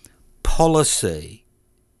 policy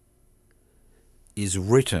is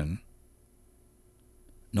written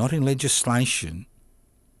not in legislation,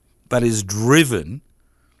 but is driven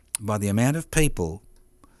by the amount of people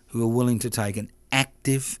who are willing to take an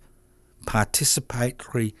active,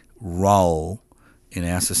 participatory role in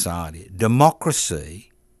our society.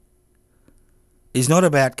 Democracy is not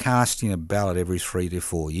about casting a ballot every 3 to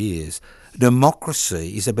 4 years.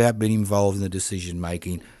 Democracy is about being involved in the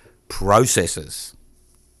decision-making processes.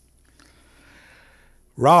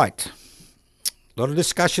 Right. A lot of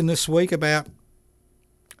discussion this week about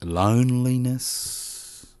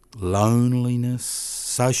loneliness,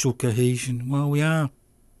 social cohesion. Well, we are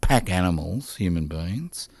pack animals, human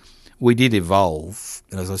beings. We did evolve,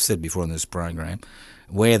 and as I said before in this program,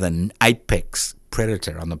 we're the apex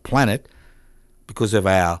predator on the planet because of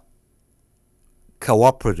our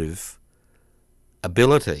cooperative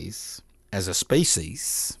abilities as a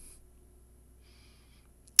species.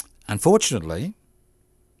 Unfortunately,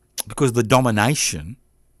 because of the domination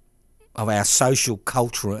of our social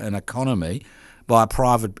culture and economy by a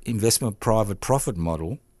private investment, private profit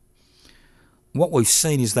model, what we've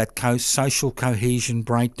seen is that social cohesion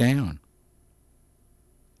break down.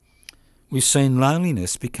 We've seen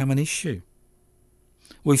loneliness become an issue.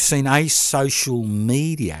 We've seen asocial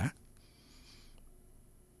media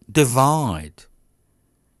divide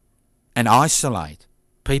and isolate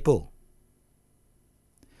people.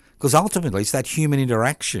 Because ultimately it's that human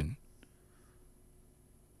interaction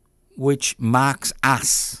which marks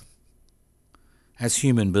us as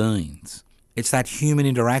human beings. It's that human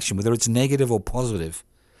interaction, whether it's negative or positive.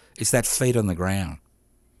 It's that feet on the ground.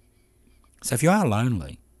 So if you are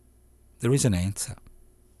lonely, there is an answer.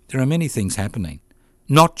 There are many things happening,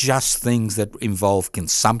 not just things that involve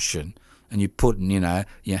consumption and you put,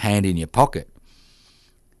 your hand in your pocket.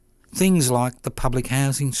 Things like the public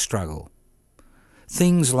housing struggle.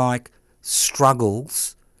 Things like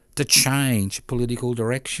struggles to change political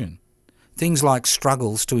direction. Things like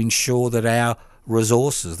struggles to ensure that our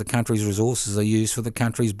resources, the country's resources, are used for the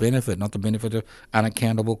country's benefit, not the benefit of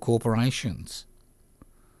unaccountable corporations.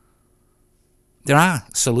 There are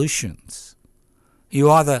solutions. You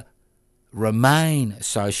either remain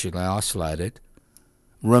socially isolated,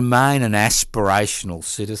 remain an aspirational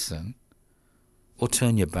citizen, or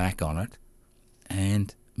turn your back on it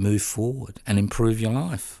and move forward and improve your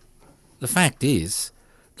life. The fact is,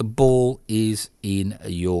 the ball is in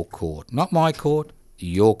your court. Not my court,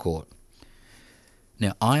 your court.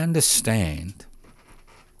 Now, I understand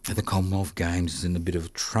that the Commonwealth Games is in a bit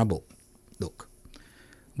of trouble. Look,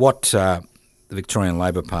 what the Victorian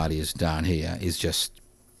Labor Party has done here is just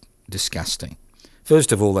disgusting.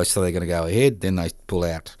 First of all, they say they're going to go ahead, then they pull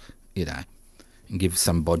out, and give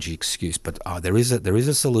some bodgy excuse. But there is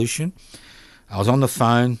a solution. I was on the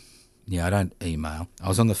phone. I don't email. I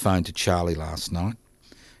was on the phone to Charlie last night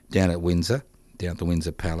down at the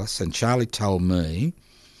Windsor Palace, and Charlie told me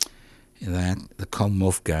that the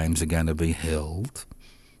Commonwealth Games are going to be held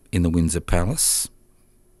in the Windsor Palace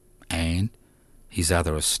and his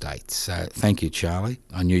other estates. So thank you, Charlie.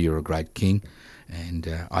 I knew you were a great king,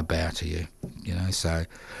 and I bow to you. So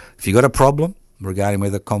if you've got a problem regarding where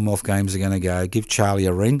the Commonwealth Games are going to go, give Charlie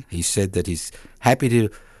a ring. He said that he's happy to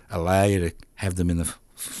allow you to have them in the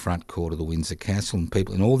front court of the Windsor Castle,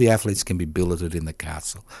 and all the athletes can be billeted in the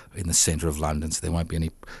castle in the centre of London, so there won't be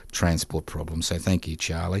any transport problems. So thank you,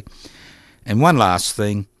 Charlie. And one last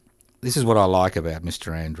thing, this is what I like about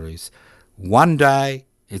Mr. Andrews. One day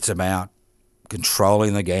it's about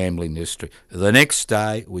controlling the gambling industry. The next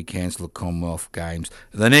day we cancel the Commonwealth Games.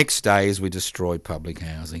 The next day is we destroy public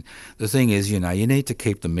housing. The thing is, you need to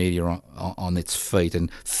keep the media on its feet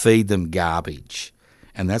and feed them garbage.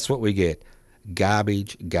 And that's what we get.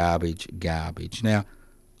 Garbage, garbage, garbage. Now,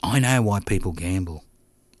 I know why people gamble.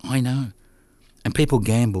 I know. And people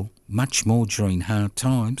gamble much more during hard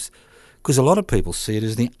times because a lot of people see it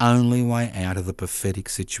as the only way out of the pathetic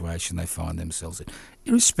situation they find themselves in.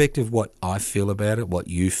 Irrespective of what I feel about it, what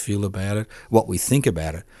you feel about it, what we think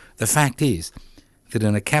about it, the fact is that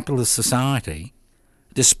in a capitalist society,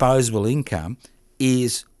 disposable income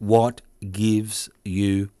is what gives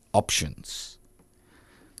you options.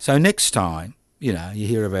 So next time, you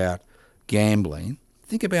hear about gambling,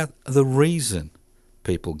 think about the reason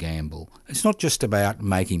people gamble. It's not just about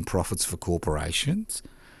making profits for corporations.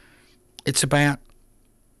 It's about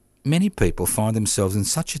many people find themselves in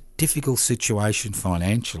such a difficult situation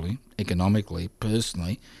financially, economically,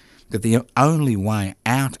 personally, that the only way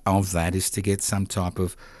out of that is to get some type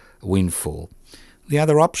of windfall. The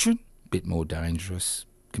other option, a bit more dangerous,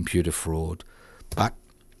 computer fraud. But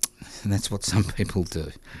that's what some people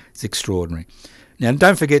do. It's extraordinary. Now,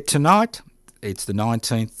 don't forget tonight, it's the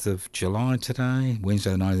 19th of July today,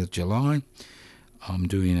 Wednesday the 9th of July. I'm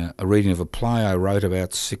doing a reading of a play I wrote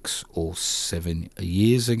about 6 or 7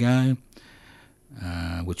 years ago,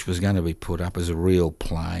 which was going to be put up as a real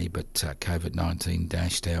play, but COVID-19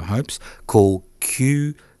 dashed our hopes, called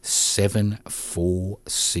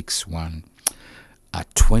Q7461, a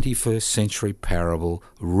 21st century parable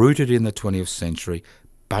rooted in the 20th century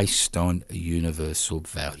based on universal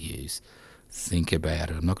values. Think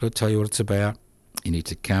about it. I'm not going to tell you what it's about. You need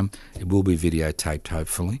to come. It will be videotaped,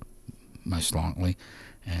 hopefully, most likely,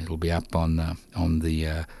 and it'll be up on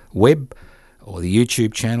the web or the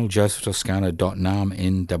YouTube channel, josephtoscano.nam,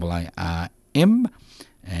 N-A-A-R-M.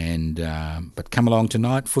 But come along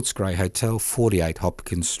tonight, Footscray Hotel, 48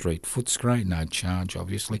 Hopkins Street, Footscray, no charge,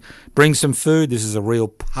 obviously. Bring some food. This is a real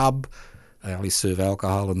pub. They only serve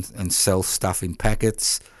alcohol and sell stuff in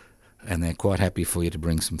packets, and they're quite happy for you to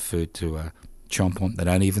bring some food to chomp on. They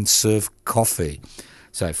don't even serve coffee.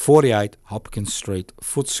 So 48 Hopkins Street,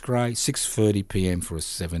 Footscray, 6:30 p.m. for a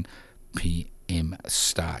 7 p.m.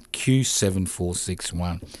 start.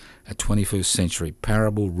 Q7461, a 21st century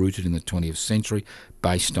parable rooted in the 20th century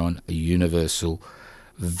based on universal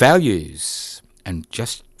values. And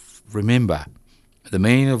just remember, the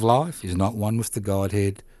meaning of life is not one with the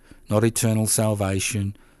Godhead, not eternal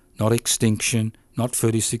salvation, not extinction, not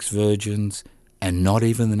 36 virgins, and not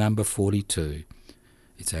even the number 42.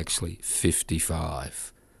 It's actually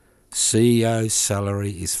 55. CEO's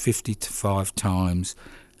salary is 55 times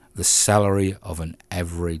the salary of the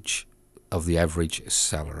average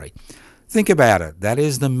salary. Think about it. That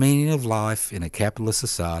is the meaning of life in a capitalist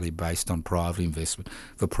society based on private investment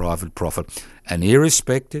for private profit. And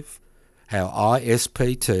irrespective how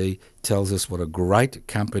ISPT tells us what a great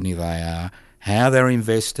company they are, how they're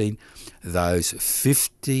investing those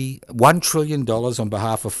 $1 trillion on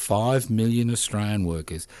behalf of 5 million Australian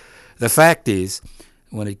workers. The fact is,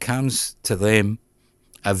 when it comes to them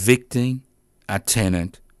evicting a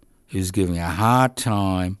tenant who's giving a hard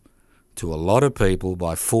time to a lot of people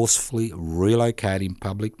by forcefully relocating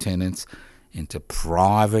public tenants into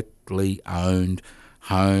privately owned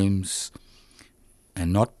homes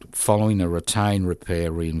and not following a retain,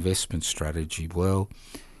 repair, reinvestment strategy, well,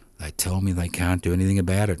 they tell me they can't do anything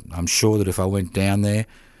about it. I'm sure that if I went down there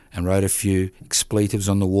and wrote a few expletives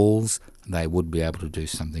on the walls, they would be able to do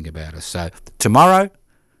something about it. So tomorrow,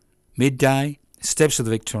 midday, steps of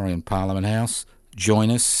the Victorian Parliament House,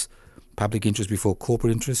 join us. Public interest before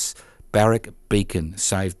corporate interests. Barrack Beacon,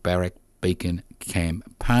 Save Barrack Beacon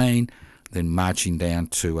campaign. Then marching down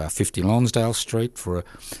to 50 Lonsdale Street for a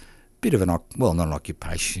bit of not an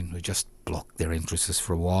occupation. We just blocked their entrances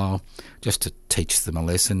for a while just to teach them a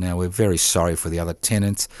lesson. Now, we're very sorry for the other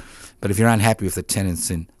tenants, but if you're unhappy with the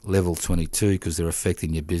tenants in level 22 because they're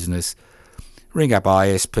affecting your business, ring up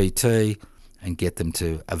ISPT and get them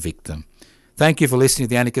to evict them. Thank you for listening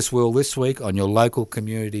to The Anarchist World this week on your local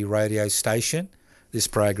community radio station. This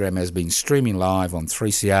program has been streaming live on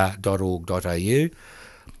 3cr.org.au,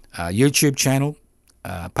 YouTube channel,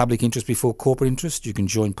 Public Interest Before Corporate Interest. You can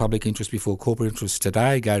join Public Interest Before Corporate Interest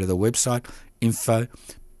today. Go to the website,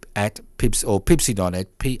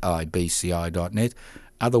 info@pibci.net, pibci.net.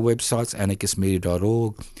 Other websites,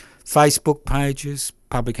 anarchistmedia.org. Facebook pages,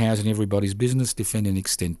 Public Housing Everybody's Business, Defend and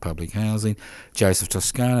Extend Public Housing. Joseph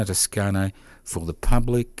Toscano, Toscano for the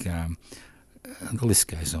Public. The list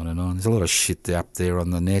goes on and on. There's a lot of shit up there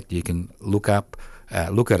on the net. You can look it up.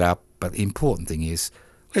 But the important thing is,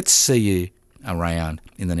 let's see you around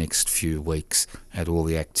in the next few weeks at all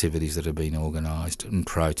the activities that have been organised and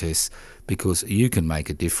protests, because you can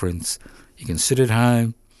make a difference. You can sit at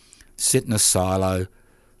home, sit in a silo,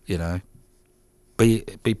 be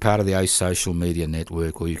part of the Asocial media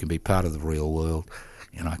network, or you can be part of the real world.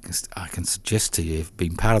 And I can suggest to you,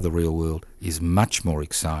 being part of the real world is much more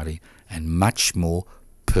exciting and much more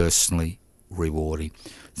personally rewarding.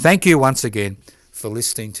 Thank you once again for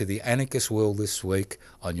listening to The Anarchist World this week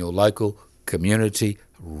on your local community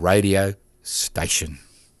radio station.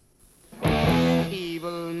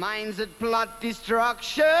 Evil minds that plot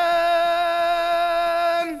destruction,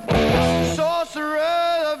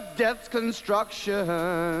 sorcerer of death's construction.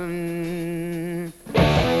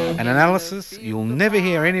 An analysis you'll never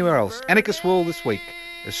hear anywhere else. Anarchist World this week.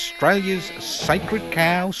 Australia's sacred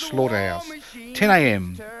cow slaughterhouse. 10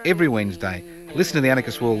 a.m. every Wednesday. Listen to The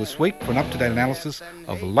Anarchist World this week for an up-to-date analysis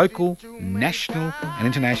of local, national and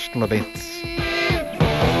international events.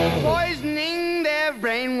 Poisoning their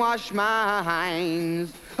brainwashed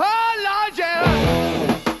minds. Oh, Lord,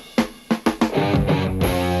 yeah.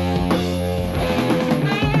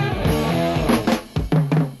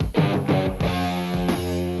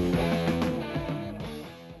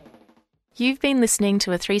 You've been listening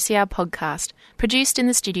to a 3CR podcast produced in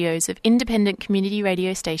the studios of independent community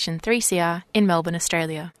radio station 3CR in Melbourne,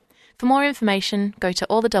 Australia. For more information, go to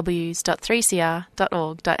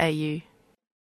allthews.3cr.org.au.